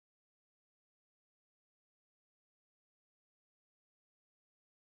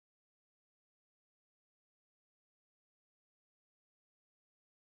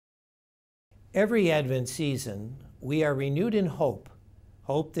Every Advent season, we are renewed in hope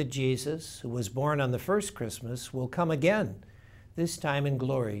that Jesus, who was born on the first Christmas, will come again, this time in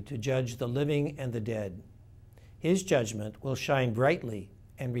glory, to judge the living and the dead. His judgment will shine brightly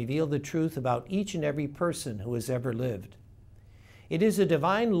and reveal the truth about each and every person who has ever lived. It is a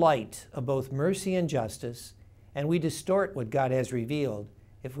divine light of both mercy and justice, and we distort what God has revealed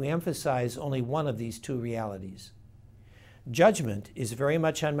if we emphasize only one of these two realities. Judgment is very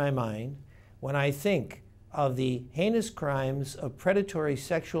much on my mind when I think of the heinous crimes of predatory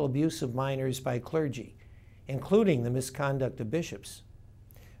sexual abuse of minors by clergy, including the misconduct of bishops.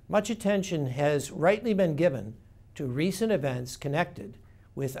 Much attention has rightly been given to recent events connected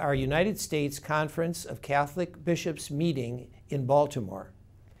with our United States Conference of Catholic Bishops meeting in Baltimore,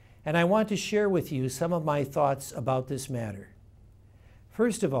 and I want to share with you some of my thoughts about this matter.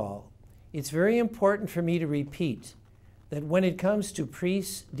 First of all, it's very important for me to repeat that when it comes to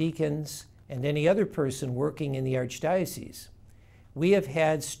priests, deacons, and any other person working in the Archdiocese, we have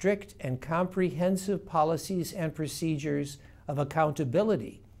had strict and comprehensive policies and procedures of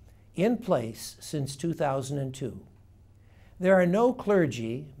accountability in place since 2002. There are no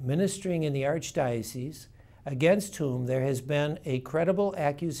clergy ministering in the Archdiocese against whom there has been a credible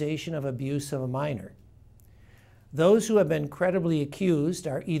accusation of abuse of a minor. Those who have been credibly accused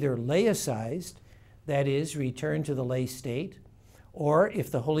are either laicized, that is, returned to the lay state, or if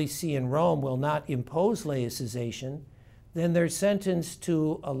the Holy See in Rome will not impose laicization, then they're sentenced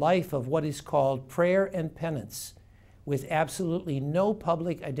to a life of what is called prayer and penance, with absolutely no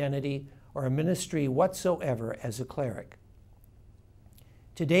public identity or ministry whatsoever as a cleric.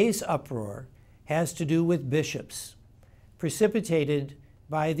 Today's uproar has to do with bishops, precipitated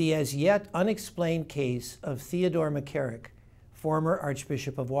by the as yet unexplained case of Theodore McCarrick, former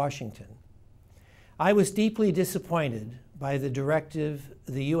Archbishop of Washington. I was deeply disappointed by the directive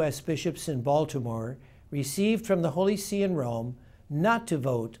the U.S. bishops in Baltimore received from the Holy See in Rome not to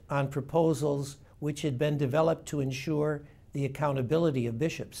vote on proposals which had been developed to ensure the accountability of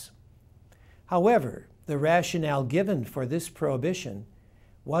bishops. However, the rationale given for this prohibition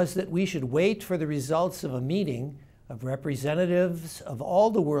was that we should wait for the results of a meeting of representatives of all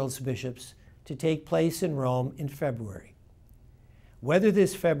the world's bishops to take place in Rome in February. Whether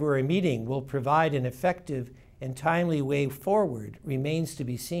this February meeting will provide an effective and timely way forward remains to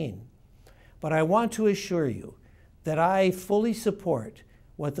be seen. But I want to assure you that I fully support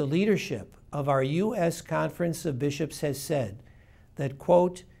what the leadership of our U.S. Conference of Bishops has said, that,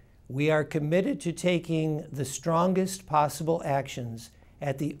 quote, "We are committed to taking the strongest possible actions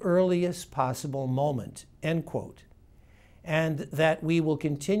at the earliest possible moment," end quote, and that we will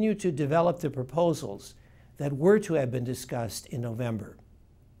continue to develop the proposals that were to have been discussed in November.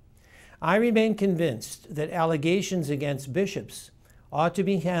 I remain convinced that allegations against bishops ought to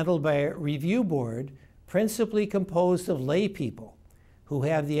be handled by a review board principally composed of lay people who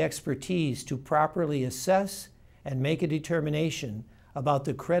have the expertise to properly assess and make a determination about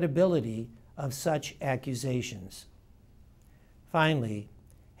the credibility of such accusations. Finally,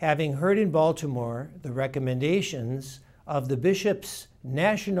 having heard in Baltimore the recommendations of the Bishops'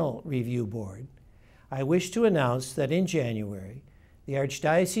 National Review Board, I wish to announce that in January, the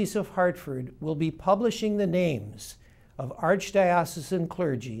Archdiocese of Hartford will be publishing the names of archdiocesan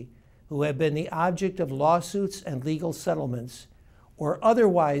clergy who have been the object of lawsuits and legal settlements or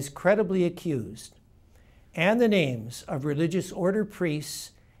otherwise credibly accused, and the names of religious order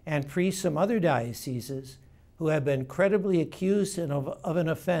priests and priests from other dioceses who have been credibly accused of an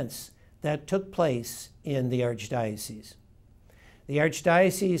offense that took place in the Archdiocese. The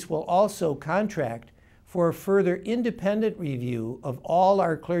Archdiocese will also contract for a further independent review of all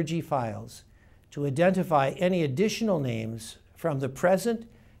our clergy files to identify any additional names from the present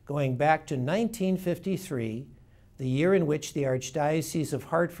going back to 1953, the year in which the Archdiocese of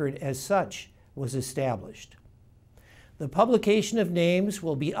Hartford as such was established. The publication of names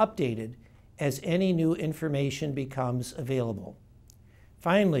will be updated as any new information becomes available.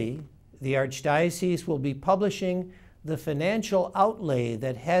 Finally, the Archdiocese will be publishing the financial outlay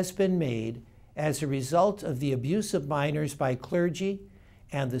that has been made as a result of the abuse of minors by clergy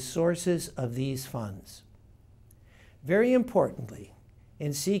and the sources of these funds. Very importantly,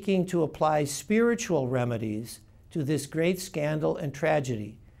 in seeking to apply spiritual remedies to this great scandal and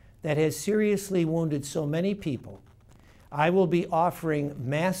tragedy that has seriously wounded so many people, I will be offering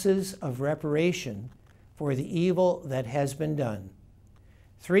masses of reparation for the evil that has been done.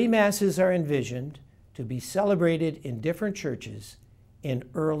 3 masses are envisioned to be celebrated in different churches in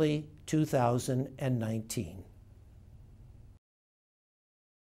early 2019.